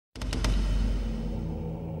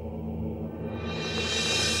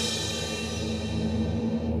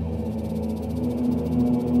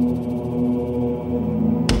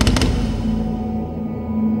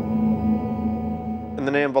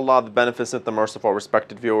of Allah, the Beneficent, the Merciful,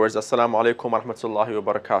 respected viewers. Assalamu alaikum wa rahmatullahi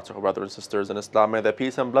wa barakatuh, brothers and sisters in Islam. May the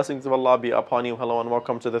peace and blessings of Allah be upon you. Hello and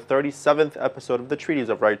welcome to the 37th episode of the Treatise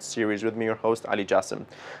of Rights series with me, your host, Ali Jasim.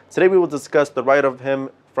 Today we will discuss the right of him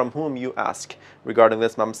from whom you ask. Regarding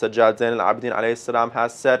this, Imam Al-Sajjad Zain al-Abidin alayhi salam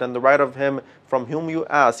has said, and the right of him from whom you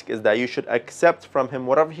ask is that you should accept from him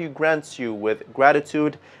whatever he grants you with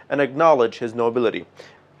gratitude and acknowledge his nobility.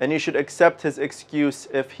 And you should accept his excuse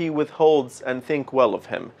if he withholds and think well of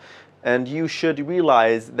him. And you should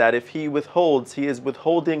realize that if he withholds, he is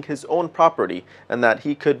withholding his own property, and that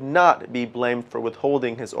he could not be blamed for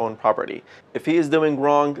withholding his own property. If he is doing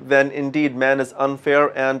wrong, then indeed man is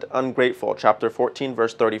unfair and ungrateful. Chapter 14,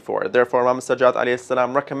 verse 34. Therefore, Imam Al-Sajjad alayhi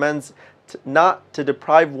salam recommends not to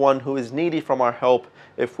deprive one who is needy from our help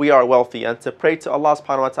if we are wealthy, and to pray to Allah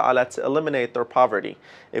subhanahu wa ta'ala to eliminate their poverty.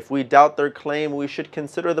 If we doubt their claim, we should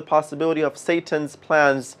consider the possibility of Satan's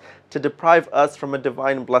plans to deprive us from a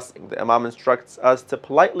divine blessing. The Imam instructs us to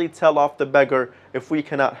politely tell off the beggar if we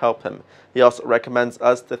cannot help him. He also recommends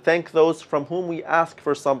us to thank those from whom we ask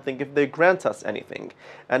for something if they grant us anything,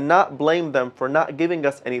 and not blame them for not giving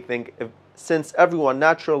us anything, since everyone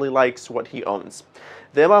naturally likes what he owns.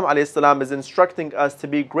 The Imam ﷺ is instructing us to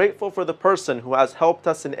be grateful for the person who has helped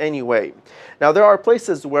us in any way. Now, there are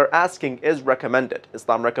places where asking is recommended.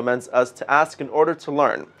 Islam recommends us to ask in order to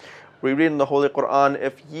learn. We read in the Holy Quran,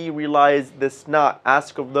 if ye realize this not,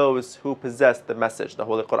 ask of those who possess the message. The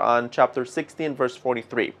Holy Quran, chapter 16, verse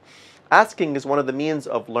 43. Asking is one of the means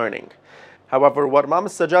of learning. However, what Imam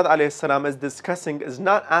Al-Sajjad alayhi salam is discussing is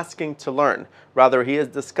not asking to learn. Rather, he is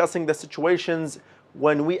discussing the situations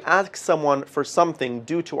when we ask someone for something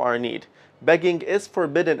due to our need. Begging is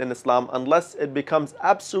forbidden in Islam unless it becomes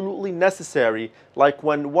absolutely necessary, like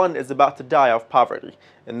when one is about to die of poverty.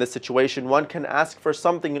 In this situation, one can ask for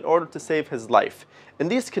something in order to save his life. In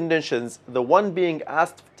these conditions, the one being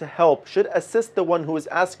asked to help should assist the one who is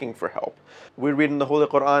asking for help. We read in the Holy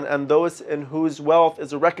Quran, and those in whose wealth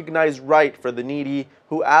is a recognized right for the needy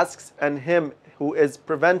who asks, and him who is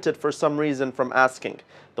prevented for some reason from asking.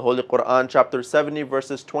 The Holy Quran, chapter 70,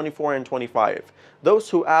 verses 24 and 25. Those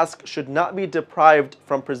who ask should not be deprived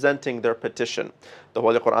from presenting their petition. The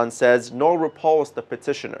Holy Quran says, nor repulse the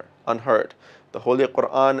petitioner unheard. The Holy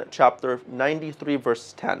Quran, chapter 93,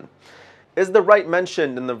 verse 10. Is the right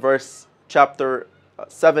mentioned in the verse, chapter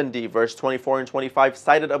 70, verse 24 and 25,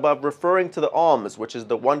 cited above, referring to the alms, which is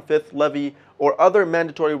the 1/5 levy, or other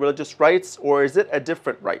mandatory religious rights, or is it a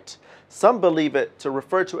different right? Some believe it to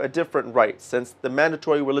refer to a different right, since the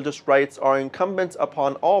mandatory religious rights are incumbent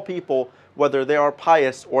upon all people, whether they are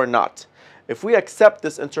pious or not. If we accept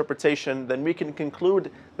this interpretation, then we can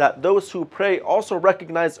conclude that those who pray also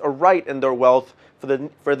recognize a right in their wealth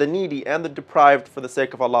for the needy and the deprived for the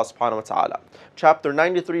sake of Allah subhanahu wa ta'ala. Chapter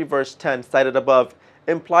 93, verse 10, cited above,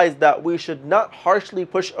 implies that we should not harshly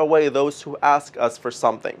push away those who ask us for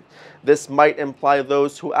something. This might imply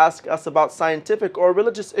those who ask us about scientific or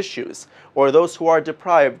religious issues, or those who are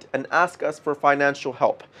deprived and ask us for financial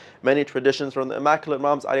help. Many traditions from the Immaculate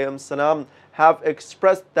Imams alayhim salam have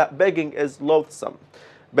expressed that begging is loathsome.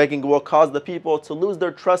 Begging will cause the people to lose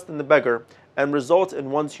their trust in the beggar and result in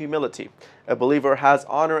one's humility. A believer has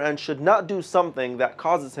honor and should not do something that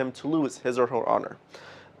causes him to lose his or her honor.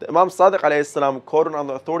 The Imam Sadiq alayhi salam quoted on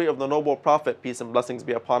the authority of the noble Prophet, peace and blessings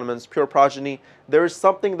be upon him and his pure progeny, there is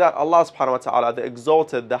something that Allah subhanahu wa ta'ala, the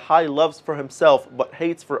exalted, the high, loves for himself but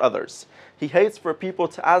hates for others. He hates for people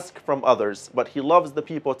to ask from others, but he loves the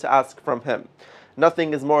people to ask from him.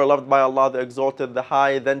 Nothing is more loved by Allah, the exalted, the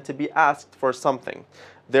high, than to be asked for something.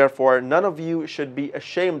 Therefore, none of you should be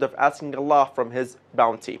ashamed of asking Allah from his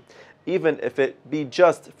bounty, even if it be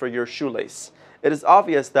just for your shoelace. It is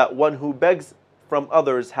obvious that one who begs from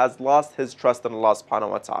others has lost his trust in Allah subhanahu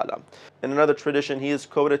wa ta'ala. In another tradition, he is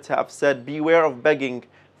quoted to have said, beware of begging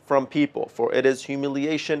from people, for it is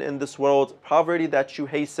humiliation in this world, poverty that you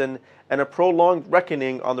hasten, and a prolonged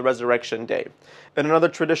reckoning on the resurrection day. In another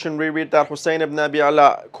tradition, we read that Hussein ibn Abi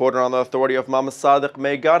Ala, quoted on the authority of Imam Al-Sadiq,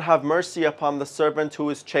 may God have mercy upon the servant who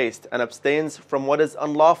is chaste and abstains from what is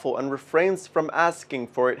unlawful and refrains from asking,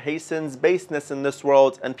 for it hastens baseness in this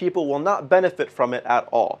world, and people will not benefit from it at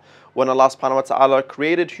all. When Allah subhanahu wa ta'ala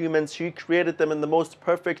created humans, He created them in the most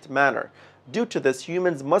perfect manner. Due to this,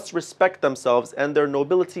 humans must respect themselves and their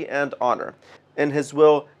nobility and honor. In his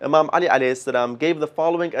will, Imam Ali alayhi salam gave the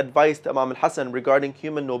following advice to Imam Al-Hussein regarding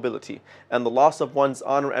human nobility and the loss of one's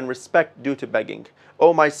honor and respect due to begging.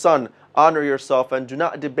 O my son, honor yourself and do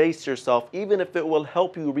not debase yourself, even if it will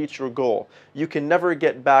help you reach your goal. You can never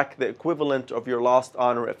get back the equivalent of your lost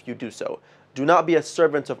honor if you do so. Do not be a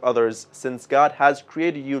servant of others, since God has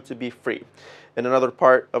created you to be free. In another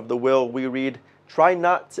part of the will, we read, Try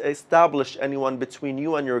not to establish anyone between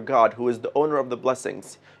you and your God, who is the owner of the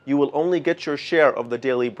blessings. You will only get your share of the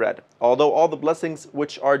daily bread. Although all the blessings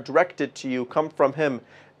which are directed to you come from Him,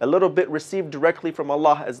 a little bit received directly from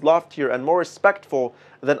Allah is loftier and more respectful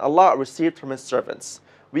than Allah received from His servants.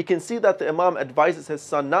 We can see that the Imam advises his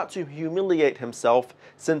son not to humiliate himself,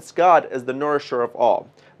 since God is the nourisher of all.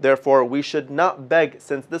 Therefore, we should not beg,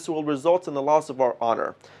 since this will result in the loss of our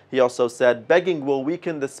honor. He also said, begging will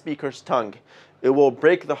weaken the speaker's tongue. It will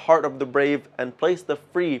break the heart of the brave and place the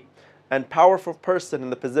free and powerful person in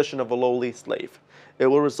the position of a lowly slave. It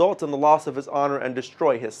will result in the loss of his honor and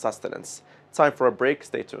destroy his sustenance. Time for a break.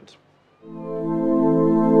 Stay tuned.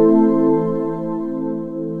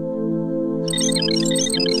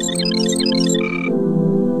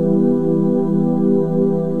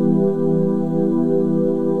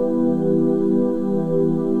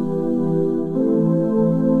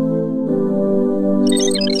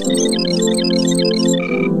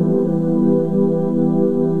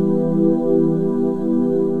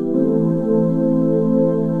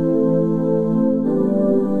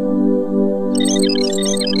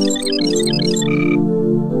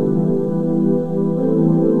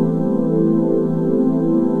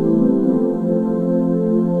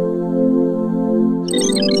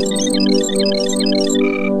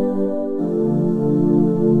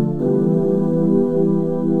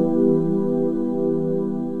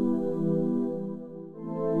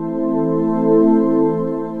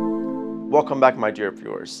 Welcome back, my dear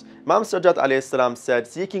viewers. Imam Al-Sajjad alayhi salam said,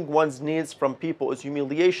 seeking one's needs from people is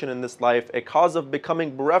humiliation in this life, a cause of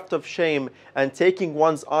becoming bereft of shame and taking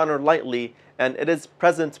one's honor lightly, and it is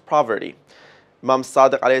present poverty. Imam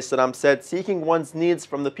Sadiq alayhi salam said, seeking one's needs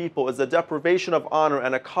from the people is a deprivation of honor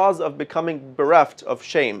and a cause of becoming bereft of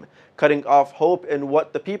shame. Cutting off hope in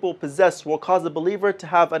what the people possess will cause a believer to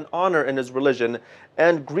have an honor in his religion,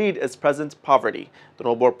 and greed is present poverty. The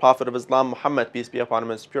noble Prophet of Islam, Muhammad, peace be upon him,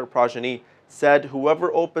 and his pure progeny, said,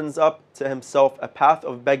 whoever opens up to himself a path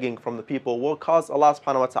of begging from the people will cause Allah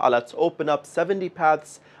subhanahu wa ta'ala to open up 70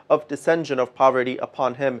 paths of descension of poverty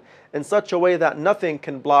upon him in such a way that nothing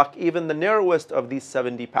can block even the narrowest of these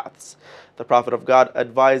 70 paths. The Prophet of God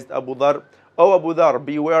advised Abu Dhar, O Abu Dhar,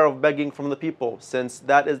 beware of begging from the people, since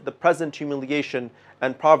that is the present humiliation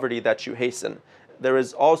and poverty that you hasten. There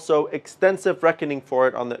is also extensive reckoning for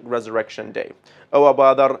it on the resurrection day. O Abu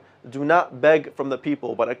Dhar, do not beg from the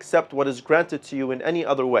people, but accept what is granted to you in any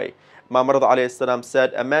other way. Imam Rida alayhi salam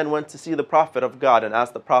said, a man went to see the Prophet of God and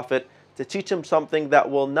asked the Prophet to teach him something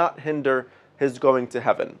that will not hinder his going to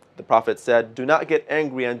heaven. The Prophet said, do not get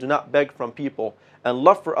angry and do not beg from people, and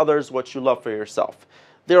love for others what you love for yourself.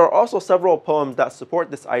 There are also several poems that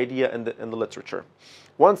support this idea in the literature.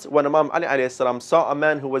 Once, when Imam Ali alayhi salam saw a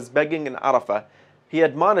man who was begging in Arafah, he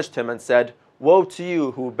admonished him and said, woe to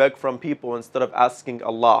you who beg from people instead of asking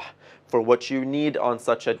Allah for what you need on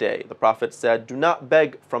such a day. The Prophet said, do not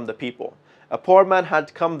beg from the people. A poor man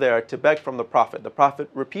had come there to beg from the Prophet. The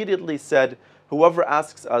Prophet repeatedly said, whoever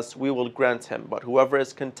asks us, we will grant him, but whoever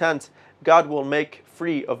is content, God will make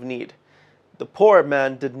free of need. The poor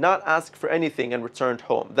man did not ask for anything and returned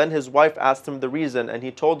home. Then his wife asked him the reason, and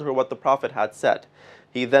he told her what the Prophet had said.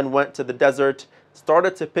 He then went to the desert,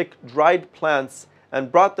 started to pick dried plants, and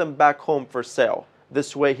brought them back home for sale.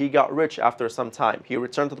 This way he got rich after some time. He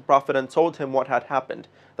returned to the Prophet and told him what had happened.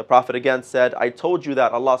 The Prophet again said, I told you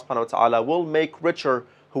that Allah subhanahu wa ta'ala will make richer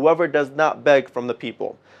whoever does not beg from the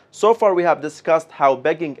people. So far we have discussed how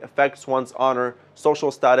begging affects one's honor, social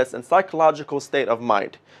status, and psychological state of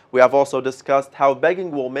mind. We have also discussed how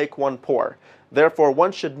begging will make one poor. Therefore,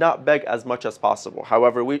 one should not beg as much as possible.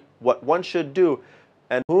 However, what one should do,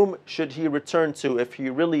 and whom should he return to if he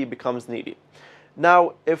really becomes needy?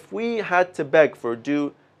 Now, if we had to beg for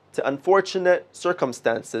due to unfortunate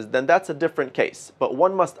circumstances, then that's a different case. But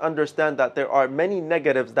one must understand that there are many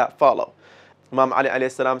negatives that follow. Imam Ali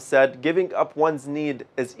alayhi salam said, giving up one's need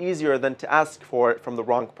is easier than to ask for it from the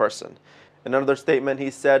wrong person. In another statement,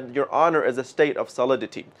 he said, your honor is a state of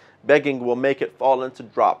solidity. Begging will make it fall into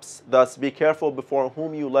drops. Thus, be careful before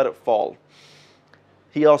whom you let it fall.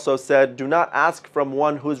 He also said, do not ask from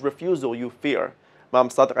one whose refusal you fear. Imam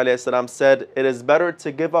Sadiq alayhi salam said, it is better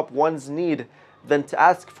to give up one's need than to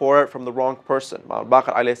ask for it from the wrong person. Imam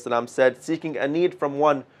Baqir alayhi salam said, seeking a need from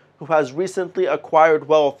one who has recently acquired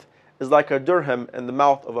wealth is like a dirham in the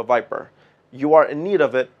mouth of a viper. You are in need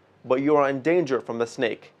of it, but you are in danger from the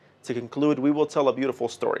snake. To conclude, we will tell a beautiful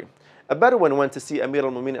story. A Bedouin went to see Amir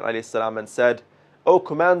al-Mu'minin alayhi salam and said, O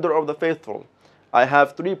Commander of the Faithful, I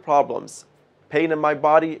have 3 problems: pain in my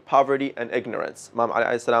body, poverty, and ignorance. Imam Ali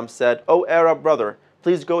alayhi salam said, O Arab brother,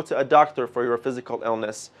 please go to a doctor for your physical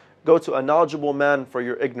illness. Go to a knowledgeable man for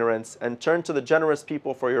your ignorance, and turn to the generous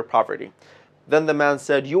people for your poverty." Then the man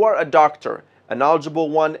said, "You are a doctor, a knowledgeable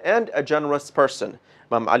one, and a generous person."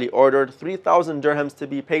 Imam Ali ordered 3,000 dirhams to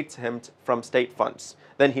be paid to him from state funds.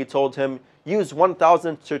 Then he told him, "Use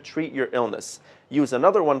 1,000 to treat your illness. Use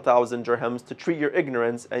another 1,000 dirhams to treat your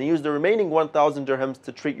ignorance, and use the remaining 1,000 dirhams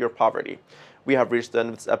to treat your poverty." We have reached the end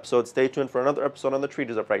of this episode. Stay tuned for another episode on the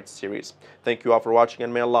Treatise of Rights series. Thank you all for watching,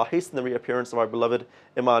 and may Allah hasten the reappearance of our beloved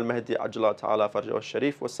Imam Al-Mahdi Ajala Ta'ala Farjahu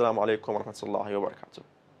Al-Sharif. Wassalamu alaikum wa rahmatullahi wa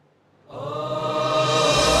barakatuh.